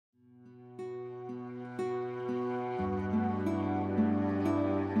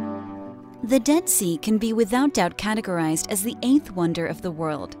The Dead Sea can be without doubt categorized as the eighth wonder of the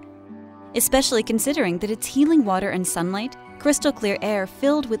world, especially considering that its healing water and sunlight, crystal clear air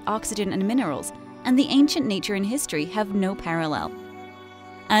filled with oxygen and minerals, and the ancient nature and history have no parallel.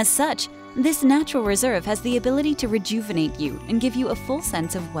 As such, this natural reserve has the ability to rejuvenate you and give you a full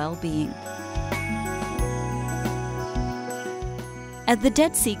sense of well-being. At the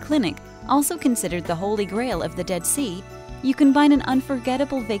Dead Sea Clinic, also considered the Holy Grail of the Dead Sea, you combine an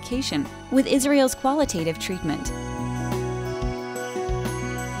unforgettable vacation with Israel's qualitative treatment.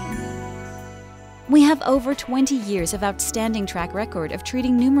 We have over 20 years of outstanding track record of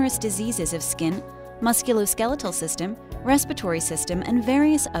treating numerous diseases of skin, musculoskeletal system, respiratory system, and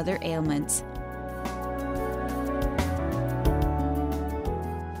various other ailments.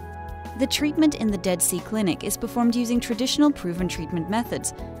 The treatment in the Dead Sea Clinic is performed using traditional proven treatment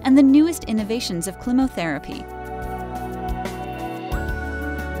methods and the newest innovations of chemotherapy.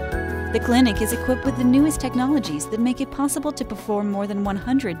 The clinic is equipped with the newest technologies that make it possible to perform more than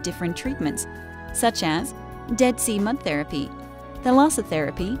 100 different treatments, such as Dead Sea mud therapy,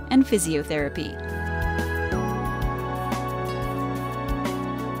 thalassotherapy, and physiotherapy.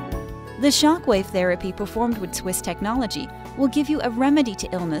 The shockwave therapy performed with Swiss technology will give you a remedy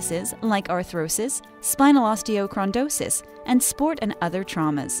to illnesses like arthrosis, spinal osteochondrosis, and sport and other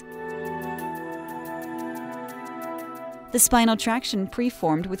traumas. The spinal traction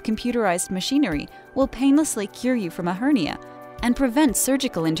preformed with computerized machinery will painlessly cure you from a hernia and prevent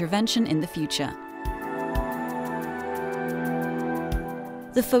surgical intervention in the future.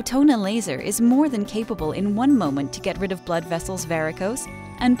 The Photona laser is more than capable in one moment to get rid of blood vessels varicose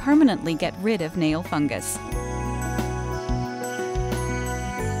and permanently get rid of nail fungus.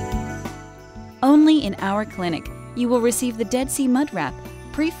 Only in our clinic, you will receive the Dead Sea Mud Wrap,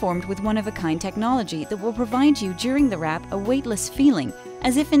 preformed with one-of-a-kind technology that will provide you during the wrap a weightless feeling,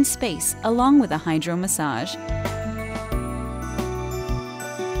 as if in space, along with a hydro massage.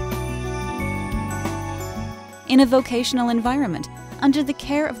 In a vocational environment, under the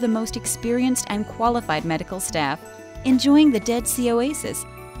care of the most experienced and qualified medical staff, enjoying the Dead Sea Oasis,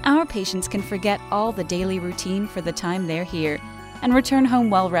 our patients can forget all the daily routine for the time they're here and return home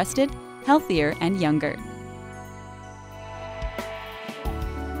well-rested, healthier, and younger.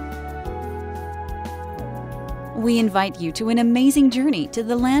 We invite you to an amazing journey to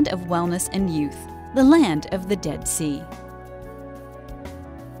the land of wellness and youth, the land of the Dead Sea.